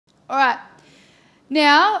All right.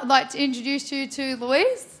 Now, I'd like to introduce you to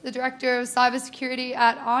Louise, the Director of Cybersecurity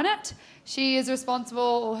at AARNet. She is responsible,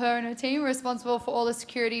 or her and her team are responsible for all the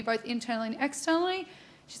security, both internally and externally.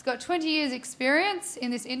 She's got 20 years experience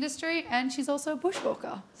in this industry, and she's also a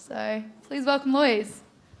bushwalker. So please welcome Louise.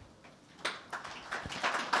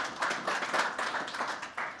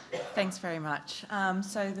 Thanks very much.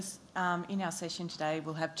 In our session today,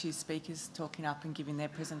 we'll have two speakers talking up and giving their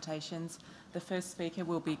presentations. The first speaker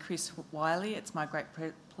will be Chris Wiley. It's my great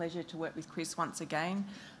pleasure to work with Chris once again.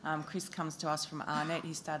 Chris comes to us from AARNet.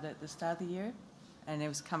 He started at the start of the year and he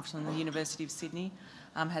comes from the University of Sydney.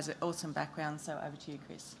 Has an awesome background, so over to you,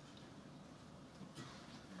 Chris.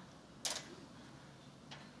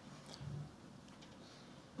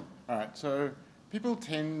 All right, so people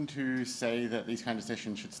tend to say that these kind of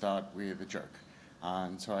sessions should start with a joke.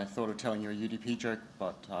 And so I thought of telling you a UDP joke,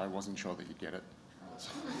 but I wasn't sure that you'd get it. So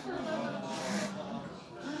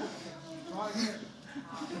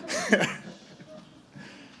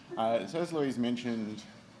as Louise mentioned,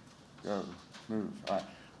 move. All right.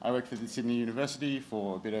 I worked for the Sydney University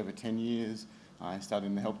for a bit over 10 years. I started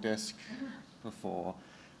in the help desk before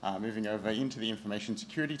moving over into the information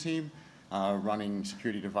security team, running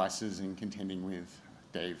security devices and contending with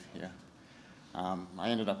Dave here. I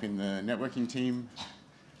ended up in the networking team,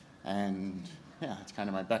 and yeah, that's kind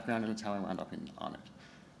of my background, and it's how I wound up in AARNet.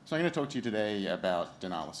 So I'm going to talk to you today about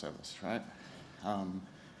denial of service, right?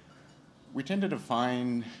 We tend to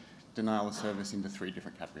define denial of service into three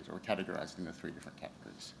different categories, or categorized into three different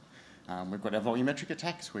categories. We've got our volumetric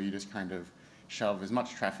attacks, where you just kind of shove as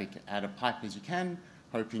much traffic at a pipe as you can,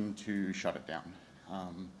 hoping to shut it down.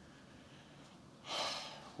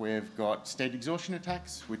 We've got state exhaustion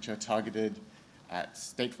attacks, which are targeted at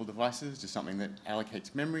stateful devices, just something that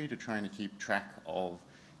allocates memory to trying to keep track of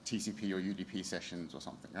TCP or UDP sessions or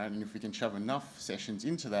something, right? And if we can shove enough sessions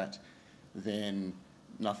into that, then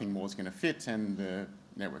nothing more is going to fit and the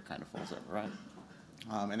network kind of falls over, right?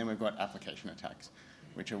 And then we've got application attacks,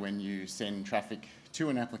 which are when you send traffic to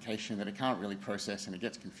an application that it can't really process and it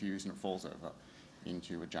gets confused and it falls over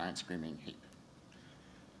into a giant screaming heap.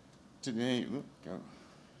 Today,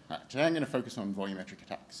 today I'm going to focus on volumetric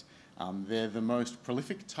attacks. They're the most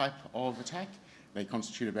prolific type of attack. They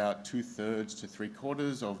constitute about 2/3 to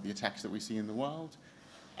 3/4 of the attacks that we see in the world,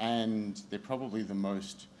 and they're probably the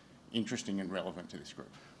most interesting and relevant to this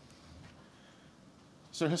group.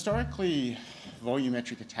 So historically,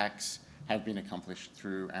 volumetric attacks have been accomplished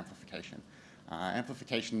through amplification.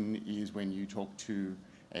 Amplification is when you talk to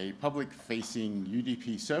a public-facing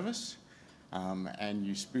UDP service and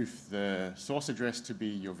you spoof the source address to be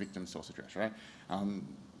your victim source address, right?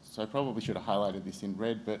 So I probably should have highlighted this in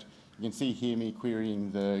red, but you can see here me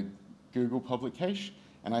querying the Google public cache,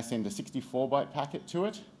 and I send a 64-byte packet to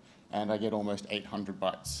it, and I get almost 800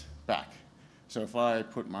 bytes back. So if I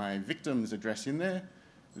put my victim's address in there,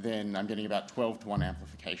 then I'm getting about 12-to-1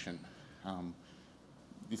 amplification.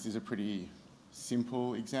 This is a pretty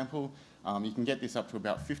simple example. You can get this up to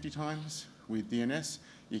about 50 times with DNS.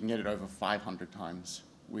 You can get it over 500 times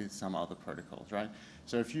with some other protocols, right?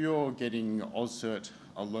 So if you're getting OSCERT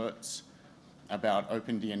alerts about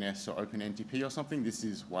OpenDNS or OpenNTP or something, this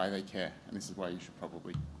is why they care, and this is why you should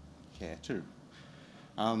probably care too.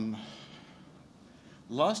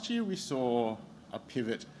 Last year we saw a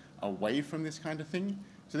pivot away from this kind of thing.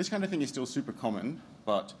 So this kind of thing is still super common,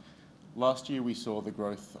 but last year we saw the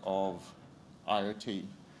growth of IoT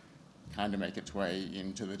kind of make its way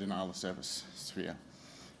into the denial of service sphere.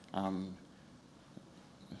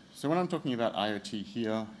 So when I'm talking about IoT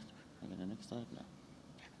here, next slide? No.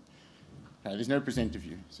 Okay, there's no presenter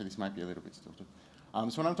view, so this might be a little bit stilted.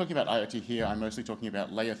 So when I'm talking about IoT here, I'm mostly talking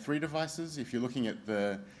about layer 3 devices. If you're looking at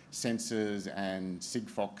the sensors and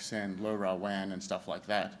Sigfox and LoRaWAN and stuff like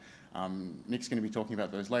that, Nick's going to be talking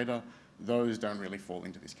about those later. Those don't really fall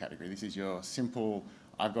into this category. This is your simple,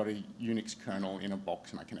 I've got a Unix kernel in a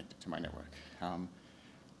box and I connect it to my network.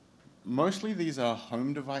 Mostly these are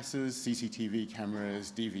home devices, CCTV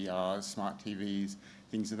cameras, DVRs, smart TVs,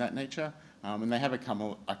 things of that nature. And they have a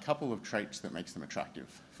couple of traits that makes them attractive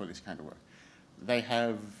for this kind of work. They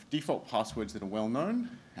have default passwords that are well known,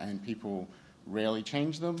 and people rarely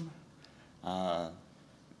change them.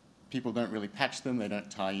 People don't really patch them. They don't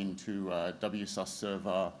tie into a WSUS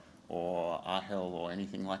server or RHEL or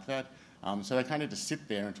anything like that. So they kind of just sit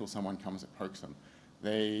there until someone comes and pokes them.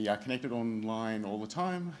 They are connected online all the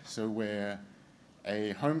time, so where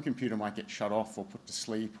a home computer might get shut off or put to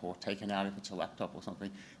sleep or taken out if it's a laptop or something,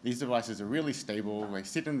 these devices are really stable. They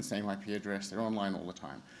sit in the same IP address. They're online all the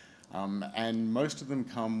time. And most of them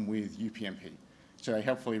come with UPnP. So they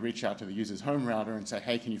helpfully reach out to the user's home router and say,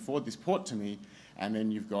 hey, can you forward this port to me? and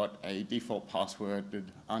then you've got a default passworded,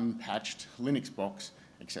 unpatched Linux box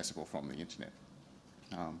accessible from the internet.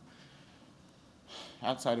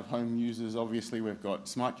 Outside of home users, obviously, we've got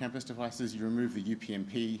smart campus devices. You remove the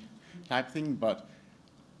UPnP type thing, but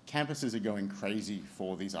campuses are going crazy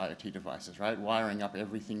for these IoT devices, right? Wiring up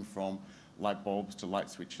everything from light bulbs to light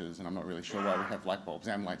switches, and I'm not really sure why we have light bulbs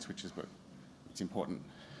and light switches, but it's important.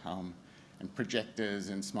 And projectors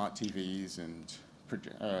and smart TVs and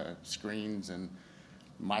screens and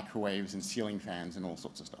microwaves and ceiling fans and all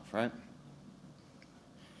sorts of stuff, right?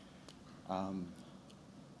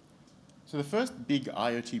 So the first big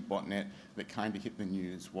IoT botnet that kind of hit the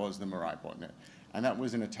news was the Mirai botnet. And that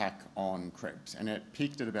was an attack on Krebs. And it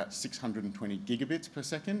peaked at about 620 gigabits per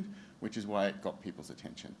second, which is why it got people's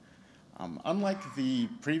attention. Unlike the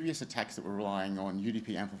previous attacks that were relying on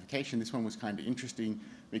UDP amplification, this one was kind of interesting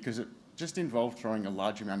because it just involved throwing a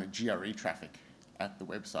large amount of GRE traffic at the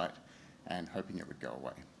website and hoping it would go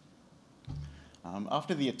away.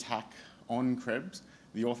 After the attack on Krebs,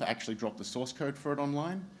 the author actually dropped the source code for it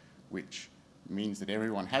online, which means that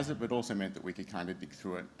everyone has it, but also meant that we could kind of dig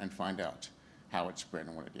through it and find out how it spread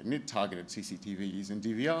and what it did. And it targeted CCTVs and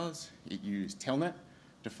DVRs. It used Telnet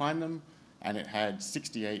to find them, and it had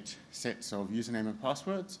 68 sets of username and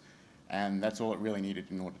passwords, and that's all it really needed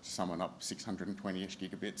in order to summon up 620-ish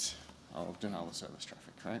gigabits of denial of service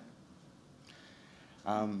traffic, right?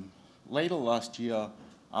 Later last year,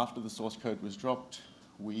 after the source code was dropped,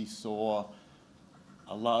 we saw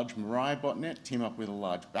a large Mirai botnet team up with a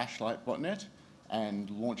large Bashlight botnet and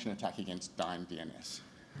launch an attack against Dyn DNS.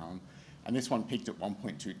 And this one peaked at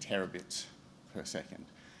 1.2 terabits per second.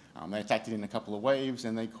 They attacked it in a couple of waves,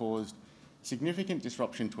 and they caused significant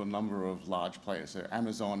disruption to a number of large players, so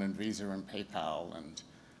Amazon and Visa and PayPal and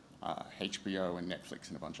HBO and Netflix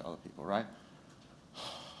and a bunch of other people, right?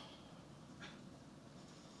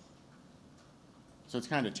 So it's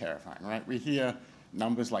kind of terrifying, right? We hear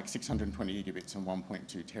numbers like 620 gigabits and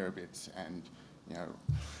 1.2 terabits, and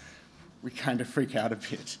we kind of freak out a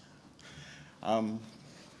bit. So I'm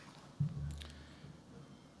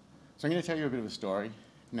going to tell you a bit of a story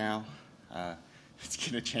now. It's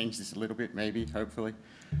going to change this a little bit, maybe, hopefully.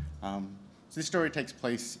 So this story takes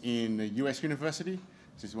place in a US university.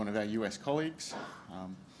 This is one of our US colleagues.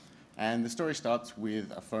 And the story starts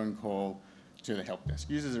with a phone call to the help desk.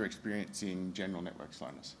 Users are experiencing general network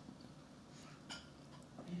slowness.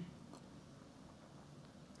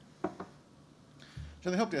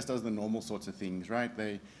 So the help desk does the normal sorts of things, right?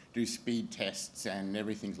 They do speed tests and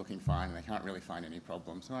everything's looking fine and they can't really find any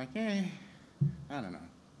problems. They're like, I don't know.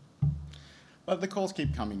 But the calls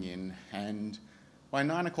keep coming in, and by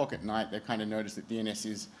 9 o'clock at night, they've kind of noticed that DNS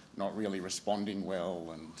is not really responding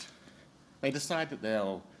well, and they decide that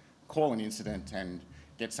they'll call an incident and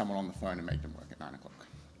get someone on the phone and make them work at 9 o'clock.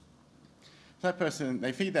 So that person,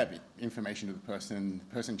 they feed that information to the person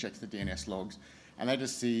checks the DNS logs, and they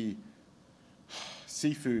just see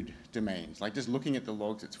seafood domains. Like just looking at the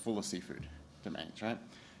logs, it's full of seafood domains, right?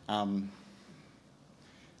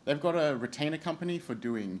 They've got a retainer company for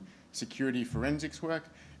doing security forensics work,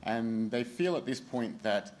 and they feel at this point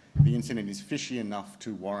that the incident is fishy enough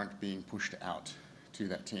to warrant being pushed out to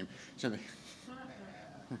that team. So they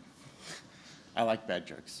I like bad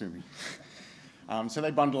jokes, sue me. So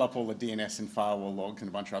they bundle up all the DNS and firewall logs and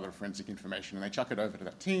a bunch of other forensic information, and they chuck it over to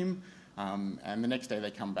that team, and the next day they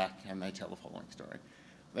come back and they tell the following story.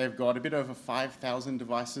 They've got a bit over 5,000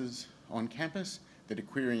 devices on campus that are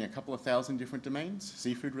querying a couple of thousand different domains,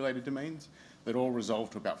 seafood-related domains, that all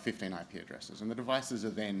resolve to about 15 IP addresses. And the devices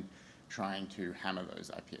are then trying to hammer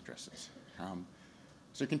those IP addresses.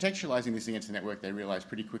 So contextualizing this against the network, they realized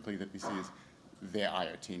pretty quickly that this is their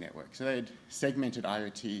IoT network. So they'd segmented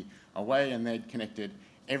IoT away and they'd connected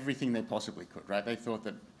everything they possibly could, right? They thought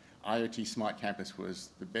that IoT Smart Campus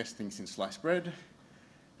was the best thing since sliced bread,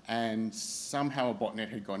 and somehow a botnet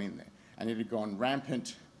had gone in there. And it had gone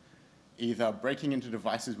rampant, either breaking into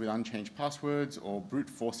devices with unchanged passwords or brute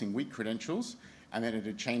forcing weak credentials, and then it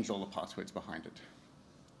had changed all the passwords behind it.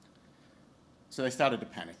 So they started to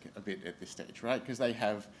panic a bit at this stage, right? Because they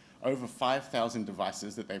have over 5,000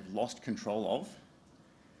 devices that they've lost control of,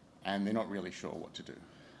 and they're not really sure what to do.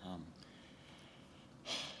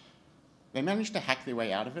 They managed to hack their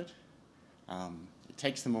way out of it. It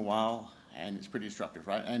takes them a while, and it's pretty disruptive,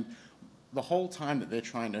 right? And the whole time that they're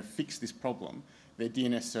trying to fix this problem, their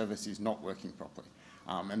DNS service is not working properly.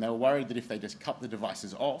 And they were worried that if they just cut the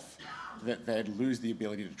devices off, that they'd lose the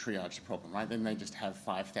ability to triage the problem, right? Then they just have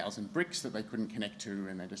 5,000 bricks that they couldn't connect to,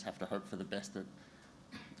 and they just have to hope for the best that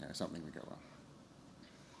something would go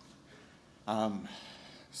wrong.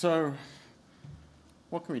 So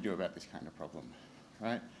what can we do about this kind of problem,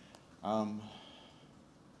 right?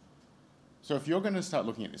 So if you're going to start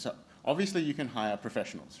looking at this, so obviously you can hire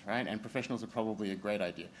professionals, right? And professionals are probably a great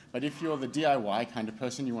idea. But if you're the DIY kind of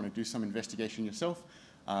person, you want to do some investigation yourself,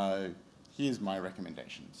 here's my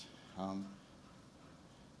recommendations. So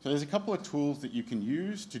there's a couple of tools that you can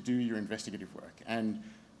use to do your investigative work. And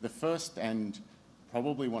the first and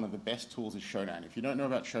probably one of the best tools is Showdown. If you don't know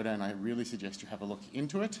about Showdown, I really suggest you have a look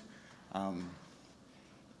into it.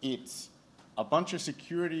 It's a bunch of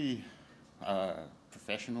security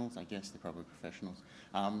professionals, I guess they're probably professionals,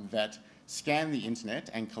 that scan the internet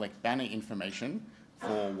and collect banner information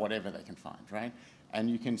for whatever they can find, right? And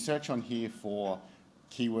you can search on here for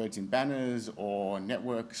keywords in banners or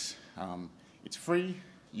networks. It's free.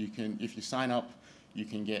 You can, if you sign up, you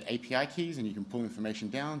can get API keys and you can pull information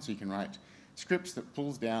down, so you can write scripts that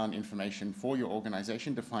pulls down information for your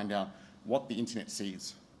organization to find out what the internet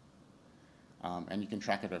sees. And you can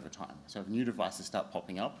track it over time. So if new devices start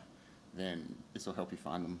popping up, then this will help you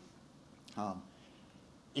find them.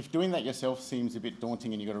 If doing that yourself seems a bit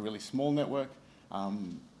daunting and you've got a really small network,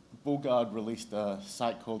 BullGuard released a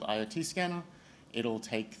site called IoT Scanner. It'll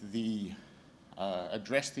take the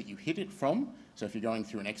address that you hit it from. So if you're going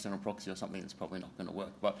through an external proxy or something, it's probably not going to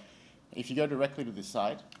work. But if you go directly to this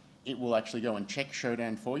site, it will actually go and check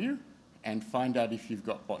Showdown for you and find out if you've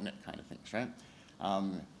got botnet kind of things, right?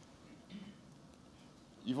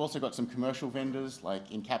 You've also got some commercial vendors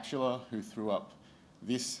like Encapsula who threw up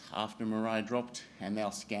this after Mirai dropped, and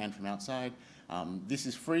they'll scan from outside. This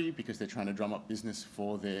is free because they're trying to drum up business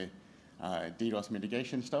for their DDoS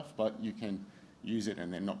mitigation stuff, but you can use it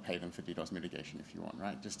and then not pay them for DDoS mitigation if you want,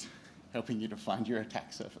 right? Just helping you to find your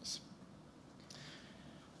attack surface.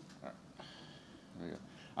 All right. There we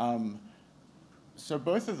go. So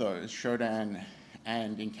both of those, Showdown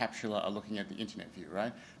and Encapsula, are looking at the internet view,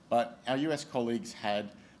 right? But our US colleagues had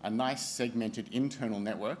a nice segmented internal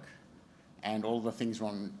network, and all the things were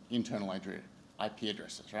on internal IP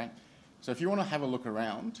addresses, right? So if you want to have a look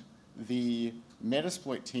around, the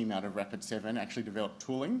Metasploit team out of Rapid7 actually developed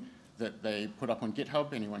tooling that they put up on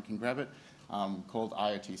GitHub, anyone can grab it, called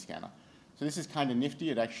IoT Scanner. So this is kind of nifty.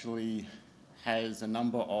 It actually has a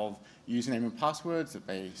number of username and passwords that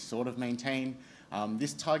they sort of maintain.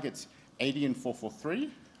 This targets 80 and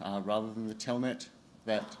 443 rather than the telnet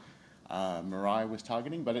that Mirai was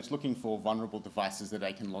targeting, but it's looking for vulnerable devices that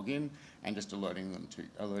they can log in and just alerting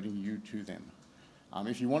you to them.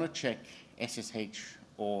 If you want to check SSH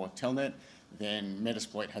or telnet, then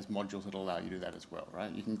Metasploit has modules that allow you to do that as well,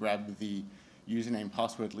 right? You can grab the username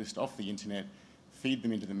password list off the internet, feed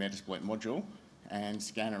them into the Metasploit module, and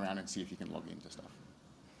scan around and see if you can log into stuff.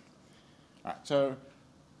 All right, so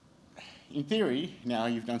in theory, now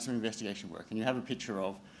you've done some investigation work and you have a picture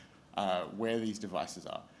of where these devices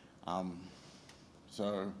are.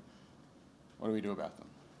 So what do we do about them,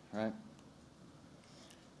 right?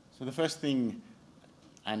 So the first thing,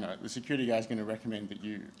 I know the security guy is going to recommend that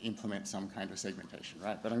you implement some kind of segmentation,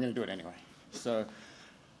 right? But I'm going to do it anyway. So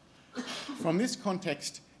from this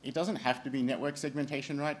context, it doesn't have to be network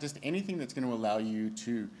segmentation, right? Just anything that's going to allow you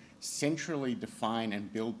to centrally define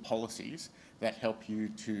and build policies that help you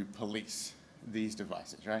to police these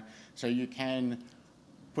devices, right? So you can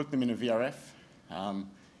put them in a VRF.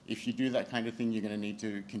 If you do that kind of thing, you're going to need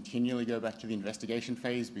to continually go back to the investigation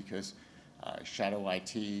phase because shadow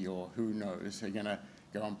IT or who knows are going to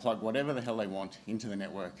go and plug whatever the hell they want into the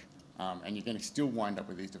network, and you're going to still wind up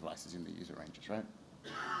with these devices in the user ranges, right?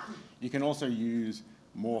 You can also use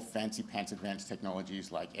more fancy pants advanced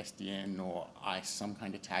technologies like SDN or ICE, some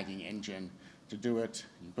kind of tagging engine to do it.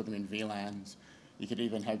 You can put them in VLANs. You could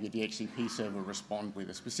even have your DHCP server respond with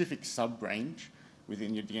a specific sub-range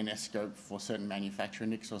within your DNS scope for certain manufacturer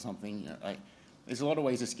NICs or something. You know, there's a lot of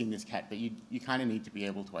ways to skin this cat, but you kind of need to be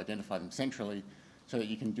able to identify them centrally so that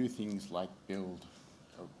you can do things like build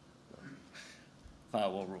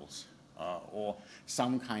firewall rules or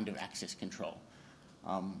some kind of access control.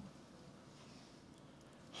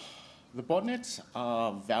 The botnets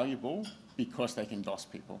are valuable because they can DOS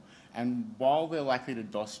people. And while they're likely to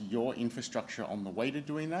DOS your infrastructure on the way to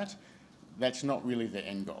doing that, that's not really the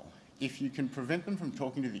end goal. If you can prevent them from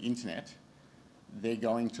talking to the internet, they're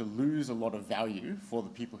going to lose a lot of value for the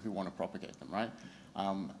people who want to propagate them, right?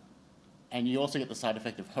 And you also get the side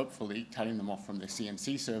effect of hopefully cutting them off from their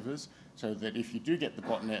CNC servers so that if you do get the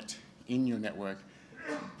botnet in your network,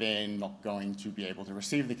 they're not going to be able to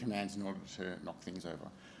receive the commands in order to knock things over.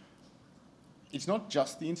 It's not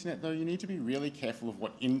just the internet, though. You need to be really careful of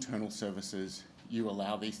what internal services you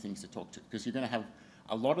allow these things to talk to, because you're going to have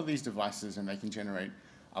a lot of these devices and they can generate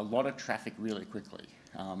a lot of traffic really quickly.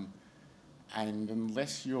 And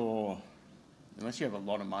unless you have a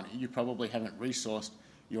lot of money, you probably haven't resourced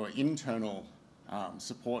your internal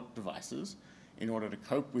support devices in order to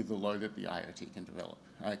cope with the load that the IoT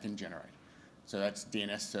can generate. So that's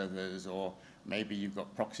DNS servers, or maybe you've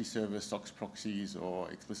got proxy servers, SOX proxies, or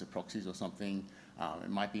explicit proxies or something. It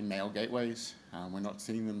might be mail gateways. We're not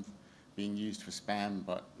seeing them being used for spam,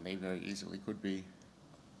 but they very easily could be.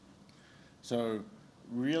 So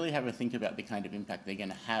really have a think about the kind of impact they're going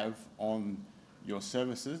to have on your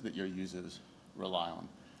services that your users rely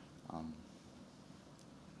on.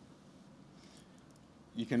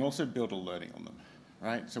 You can also build alerting on them,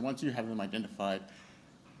 right? So once you have them identified,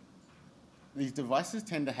 these devices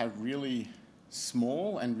tend to have really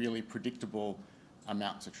small and really predictable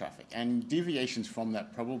amounts of traffic, and deviations from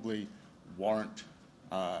that probably warrant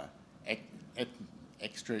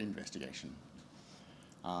extra investigation.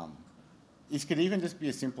 This could even just be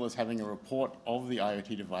as simple as having a report of the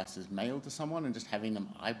IoT devices mailed to someone and just having them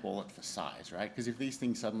eyeball it for size, right? Because if these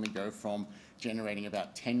things suddenly go from generating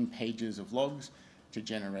about 10 pages of logs to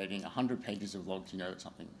generating 100 pages of logs, you know that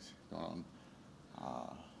something's going on.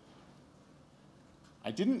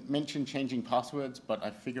 I didn't mention changing passwords, but I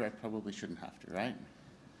figure I probably shouldn't have to, right?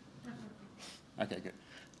 Okay, good.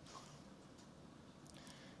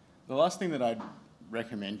 The last thing that I'd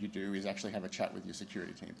recommend you do is actually have a chat with your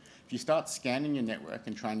security team. If you start scanning your network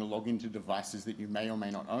and trying to log into devices that you may or may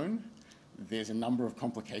not own, there's a number of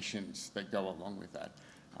complications that go along with that.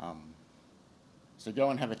 So go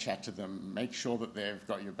and have a chat to them, make sure that they've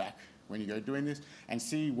got your back when you go doing this, and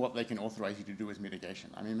see what they can authorize you to do as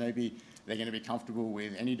mitigation. I mean, maybe they're going to be comfortable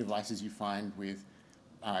with any devices you find with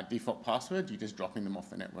default password, you're just dropping them off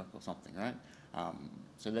the network or something, right?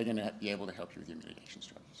 So they're going to be able to help you with your mitigation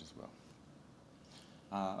strategies as well.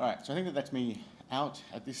 All right, so I think that that's me out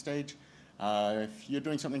at this stage. If you're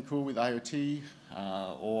doing something cool with IoT,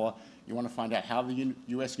 or you want to find out how the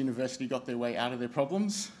US university got their way out of their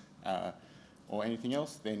problems, or anything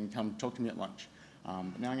else, then come talk to me at lunch.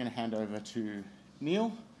 But now I'm going to hand over to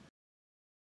Neil,